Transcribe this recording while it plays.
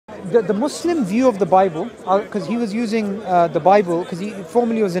the Muslim view of the Bible, because he was using the Bible, because he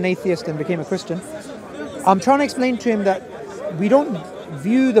formerly was an atheist and became a Christian. I'm trying to explain to him that we don't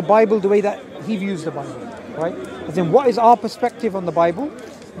view the Bible the way that he views the Bible, right? As in, what is our perspective on the Bible?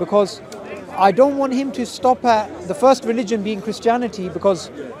 Because I don't want him to stop at the first religion being Christianity,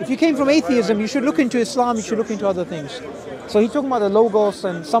 because if you came from atheism, you should look into Islam, you should look into other things. So he's talking about the Logos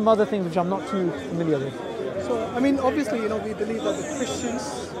and some other things which I'm not too familiar with. So, I mean, obviously, we believe that the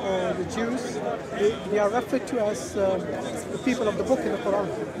Christians or the Jews, they are referred to as the people of the book in the Quran.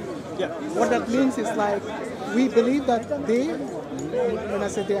 Yeah. What that means is like, we believe that they, when I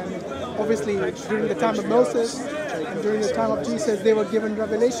say they, I mean, obviously during the time of Moses and during the time of Jesus, they were given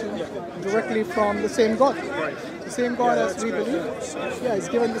revelation directly from the same God. The same God as we believe. Yeah, is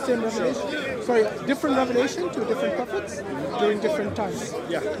given the same revelation. Sorry, different revelation to different prophets during different times.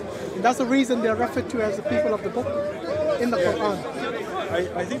 Yeah. And that's the reason they're referred to as the people of the book in the Quran.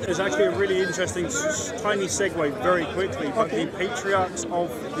 I think there's actually a really interesting tiny segue very quickly, but the patriarchs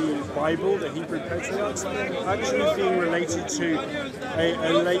of the Bible, the Hebrew patriarchs, actually being related to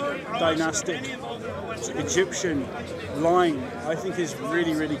a late dynastic Egyptian line, I think is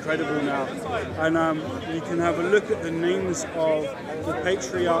really, really credible now. And you can have a look at the names of the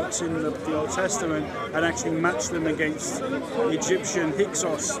patriarchs in the Old Testament and actually match them against Egyptian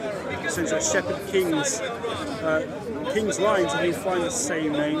Hyksos, essentially shepherd kings lines, and you'll find the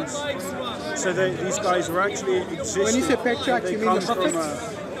same names. So these guys were actually existing. When you say patriarchs, you mean the prophets?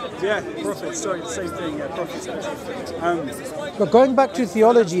 Prophets, sorry, same thing, prophets actually. But going back to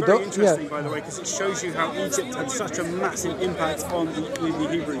theology, it's very interesting, by the way, because it shows you how Egypt had such a massive impact on the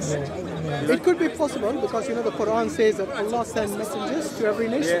Hebrews. It could be possible because the Quran says that Allah sends messengers to every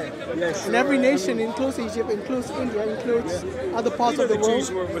nation. Yeah, sure. And every nation includes Egypt, includes India, includes other parts of the world. The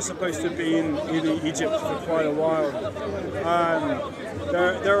Jews were supposed to be in Egypt for quite a while.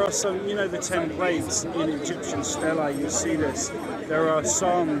 There are some, the 10 plagues in Egyptian stela, you see this. There are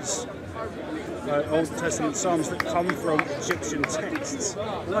Psalms, Old Testament Psalms that come from Egyptian texts.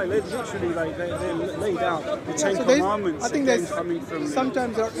 They're laid out. The Ten Commandments. I think there's coming from.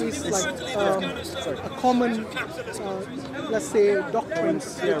 Sometimes there is like a common, let's say,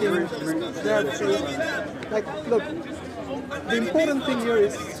 doctrines within their faith. Like, look, the important thing here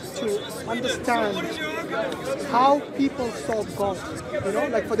is to understand how people saw God.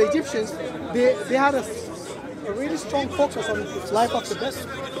 Like for the Egyptians, they had a really strong focus on life after death.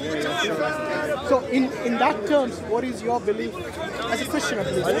 So in that terms, what is your belief as a Christian? I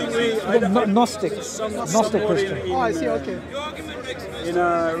believe. Gnostic Christian. Oh, I see. Okay. In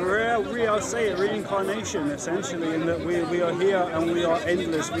a reincarnation, essentially, in that we are here and we are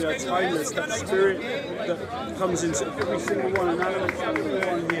endless, we are timeless. That spirit that comes into every single one, an element from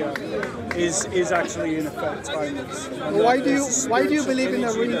everyone here, is actually in effect timeless. Why do you believe in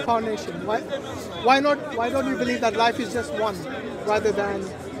a reincarnation? Why don't you believe that life is just one rather than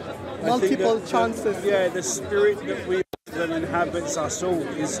multiple chances? The spirit that inhabits our soul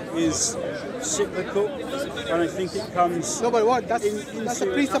is cyclical, and I think it comes. No, but what? That's a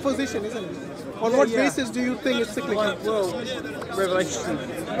presupposition, isn't it? On what basis do you think it's cyclical? Well, revelation.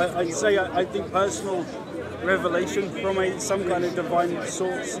 I'd say I think personal revelation from some kind of divine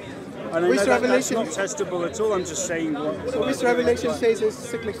source. And Which revelation? That's not testable at all. I'm just saying. So which revelation says it's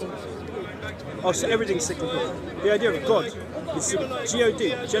cyclical? Oh, so everything's cyclical. The idea of God is God,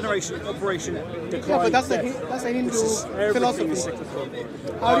 generation, operation, decline. Yeah, but that's a Hindu everything philosophy. Is cyclical.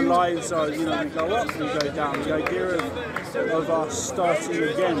 Our lives are, we go up, we go down. The idea of us starting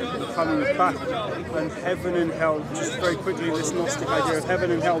again, coming back, and heaven and hell. Just very quickly, this Gnostic idea of heaven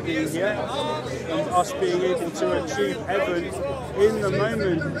and hell being here, and us being able to achieve heaven in the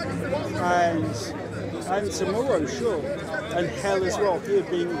moment, and tomorrow, sure. And hell as well, here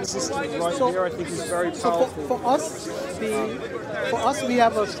being existent here, I think is very powerful. So for us, we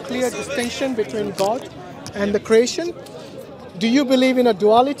have a clear distinction between God and the creation. Do you believe in a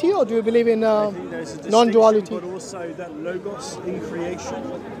duality, or do you believe in a non-duality? But also that logos in creation,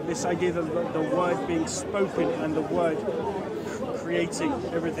 this idea that the word being spoken and the word creating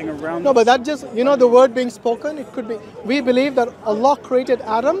everything around. No, but that just the word being spoken. It could be. We believe that Allah created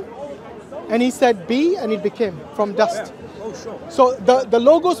Adam, and He said be, and it became from dust. Yeah. Oh, sure. So the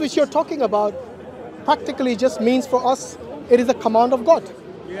logos which you're talking about practically just means for us, it is a command of God.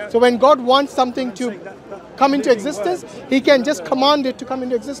 Yeah. So when God wants something to come into existence, He can just command it to come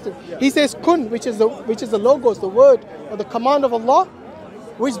into existence. Yeah. He says kun, which is the logos, the word or the command of Allah,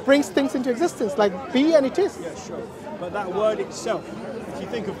 which brings things into existence, like be and it is. Yeah, sure. But that word itself, if you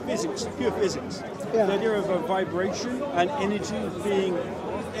think of physics, pure physics, the idea of a vibration and energy being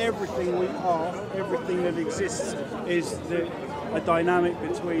everything we are, everything that exists, is the a dynamic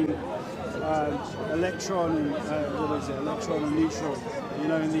between electron and electron and neutron. You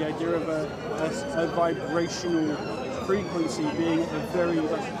know, and the idea of a vibrational frequency being a very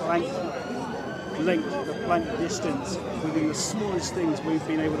Planck length, the Planck distance within the smallest things we've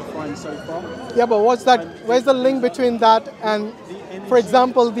been able to find so far. Yeah, but what's that? Where's the link between that and, for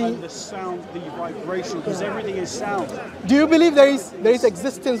example, the sound, the vibration? Because everything is sound. Do you believe there is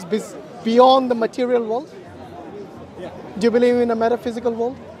existence beyond the material world? Yeah. Do you believe in a metaphysical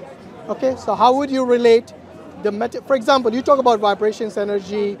world? Okay, so how would you relate for example, you talk about vibrations,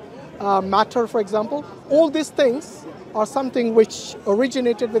 energy, matter, for example. All these things are something which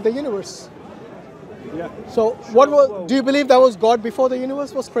originated with the universe. Yeah. So do you believe that was God before the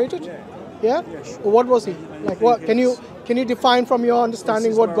universe was created? Yeah? Yeah, sure. What was he? Like what? Can you define from your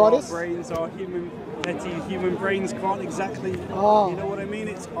understanding what God is? Brains are petty human brains can't exactly, you know what I mean?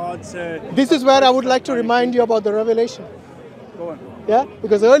 It's hard to... This is where I would like to remind you about the revelation. Go on. Yeah?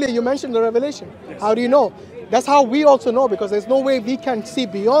 Because earlier you mentioned the revelation. Yes. How do you know? That's how we also know, because there's no way we can see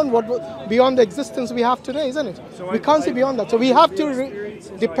beyond beyond the existence we have today, isn't it? So we can't see beyond that. So we have to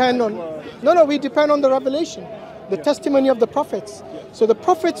depend on... No, we depend on the revelation, the testimony of the prophets. So the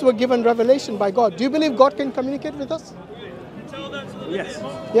prophets were given revelation by God. Do you believe God can communicate with us? Yes.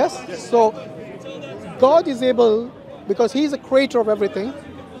 Yes? So God is able, because He's a creator of everything,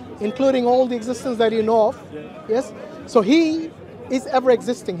 including all the existence that you know of. Yes? So He is ever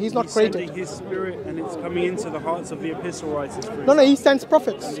existing. He's not created. Sending His Spirit, and it's coming into the hearts of the epistle writers. No, He sends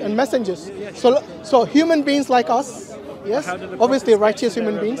prophets and messengers. So human beings like us, yes, obviously righteous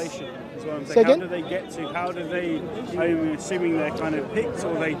human beings. How do they get to? How do they? I'm assuming they're kind of picked,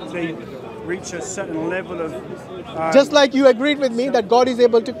 or they reach a certain level of. Just like you agreed with me that God is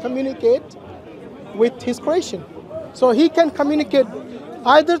able to communicate with His creation, so He can communicate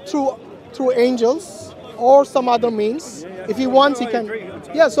either through angels or some other means. If He wants, He can.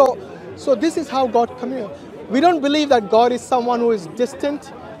 Yeah. So this is how God communicates. We don't believe that God is someone who is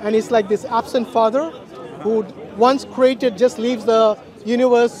distant and is like this absent Father who, once created, just leaves the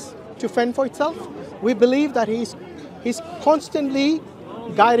universe to fend for itself. We believe that He's constantly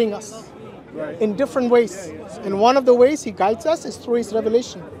guiding us in different ways. And one of the ways He guides us is through His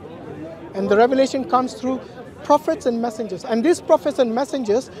revelation. And the revelation comes through prophets and messengers. And these prophets and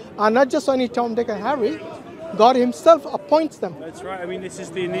messengers are not just only Tom, Dick, and Harry. God Himself appoints them. That's right. I mean, this is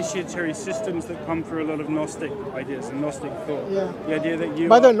the initiatory systems that come through a lot of Gnostic ideas and Gnostic thought. Yeah. The idea that you.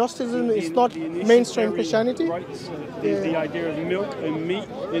 By the Gnosticism is not mainstream Christianity. Rights, the idea of milk and meat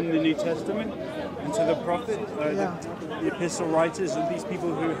in the New Testament, and to the prophet, the epistle writers, and these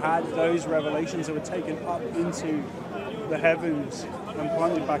people who had those revelations that were taken up into the heavens and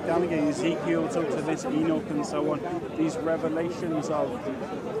planted back down again. Ezekiel talked to this, Enoch, and so on. These revelations of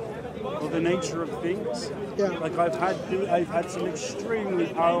the nature of things. Yeah. Like I've had some extremely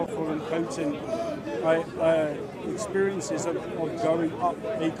powerful and potent experiences of going up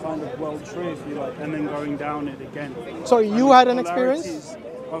a kind of world tree, if you like, and then going down it again. So you had an experience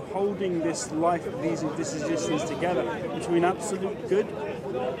of holding this life, this existence together between absolute good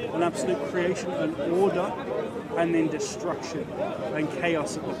and absolute creation and order, and then destruction and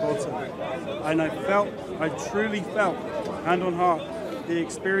chaos at the bottom. And I truly felt, hand on heart, the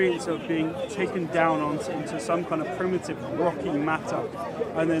experience of being taken down into some kind of primitive rocky matter,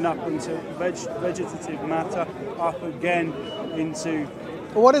 and then up into vegetative matter, up again into.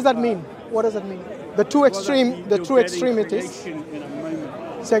 What does that mean? What does that mean? The two extremities. In a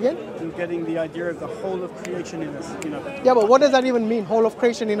moment. Say again? You're getting the idea of the whole of creation in this, Yeah, but what does that even mean? Whole of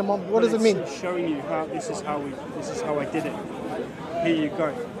creation in a moment. What does it mean? Showing you how this is how I did it. Here you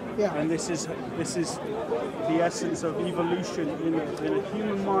go. Yeah. And this is the essence of evolution in a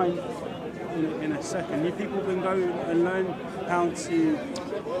human mind in a second. You people can go and learn how to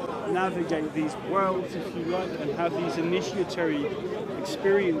navigate these worlds, if you like, and have these initiatory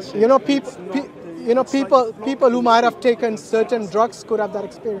experiences. People who might have taken certain drugs could have that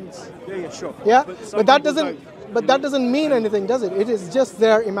experience. Yeah, sure. Yeah, but that doesn't mean anything, does it? It is just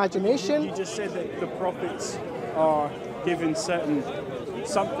their imagination. You just said that the prophets are given a certain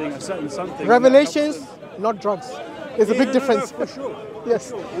something. Revelations, not drugs. There's a big difference. No, for sure.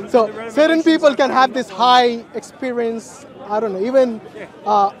 Yes. For sure. So certain people can have this high experience. I don't know, even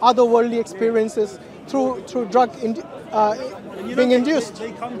otherworldly experiences through drug being induced.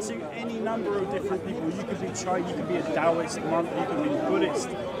 They come to any number of different people. You could be Chai, you could be a Taoist monk, you can be Buddhist.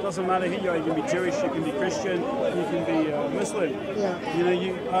 Doesn't matter who you are. You can be Jewish, you can be Christian, you can be Muslim.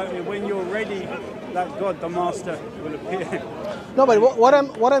 Yeah. When you're ready, that God, the Master, will appear. No, but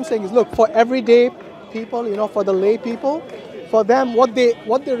what I'm saying is, look, for everyday people, for the lay people, for them, what they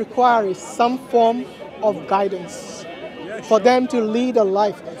require is some form of guidance. Yeah, for them to lead a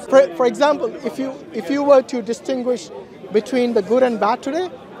life. For example, if you were to distinguish between the good and bad today,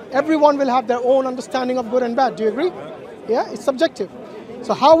 everyone will have their own understanding of good and bad. Do you agree? Yeah, it's subjective.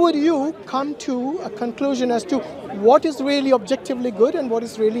 So how would you come to a conclusion as to what is really objectively good and what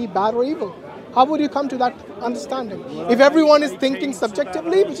is really bad or evil? How would you come to that understanding? If everyone is thinking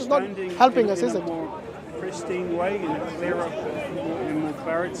subjectively, which is not helping us, is it? In a more pristine way, in a clearer, in more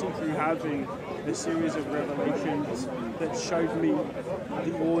clarity, through having a series of revelations that showed me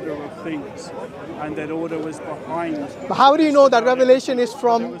the order of things, and that order was behind. But how do you know that revelation is There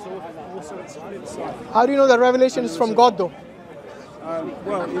from? was also a split side. How do you know that revelation is from God, though?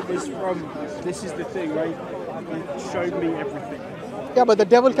 Well, it was from. This is the thing, right? It showed me everything. Yeah, but the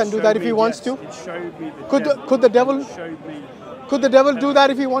devil can do that if he wants to. It showed me the Could depth. the devil It showed me. could the devil do that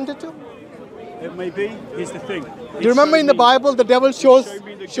if he wanted to? It may be. Here's the thing. Do you remember in the Bible the devil shows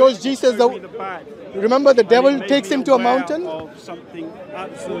Jesus the the? bad. Remember the devil And it made takes me him to a aware mountain. Of something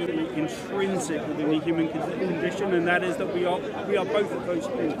absolutely intrinsic within the human condition, and that is that we are both of those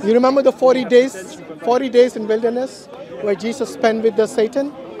things. You remember the 40 days in wilderness where Jesus spent with the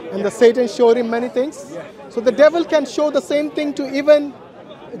Satan, and the Satan showed him many things. So the devil can show the same thing to even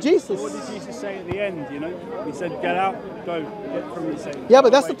Jesus. What did Jesus say at the end? You know, he said, "Get out, go, get from me, Satan." Yeah,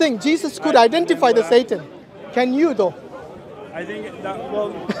 but that's the thing. Jesus could identify the Satan. Can you though? I think that, well,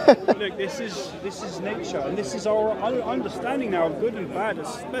 look, this is nature, and this is our understanding now of good and bad.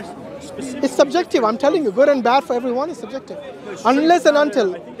 Specifically, It's subjective. I'm telling you, good and bad for everyone is subjective. Unless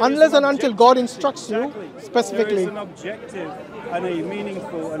and until God instructs you Exactly. specifically. There is an objective and a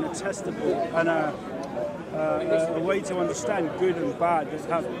meaningful and a testable and a way to understand good and bad that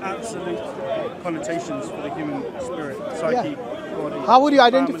have absolute connotations for the human spirit, psyche, body. How would you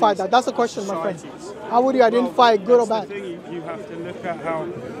identify families, that? That's the question, my friend. societies. How would you identify good or That's bad? the thing. You have to look at how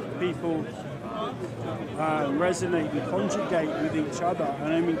people resonate and conjugate with each other,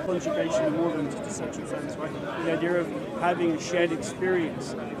 and I mean conjugation in more than just a sexual sense, right? The idea of having a shared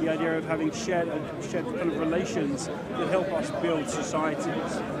experience, the idea of having shared kind of relations that help us build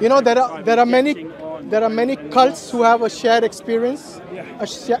societies. You know, there are many cults who have a shared experience, a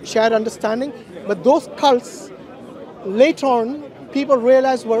shared understanding, but those cults later on people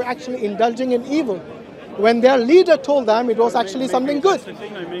realized were actually indulging in evil. When their leader told them it was actually something good.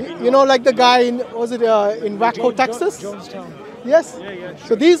 You know, like the guy in Waco, Texas? Jonestown. Yes. Sure.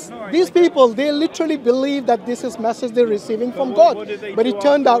 So these people, they literally believe that this is message they're receiving from God. But it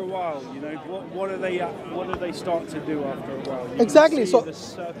turned out. After a while, you know, what do they start to do after a while? You can Exactly. see So the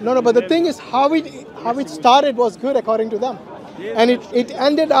circle no, but the of thing is how it started was good according to them, and it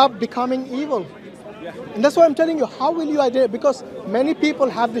ended up becoming evil. And that's why I'm telling you, how will you identify? Because many people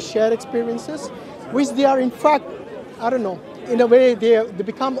have the shared experiences, which they are in fact, I don't know, in a way they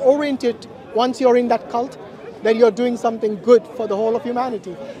become oriented once you're in that cult, then you're doing something good for the whole of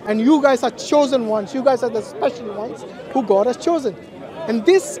humanity. And you guys are chosen ones. You guys are the special ones who God has chosen. And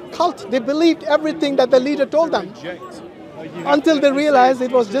this cult, they believed everything that the leader told them until they realized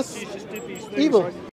it was just evil.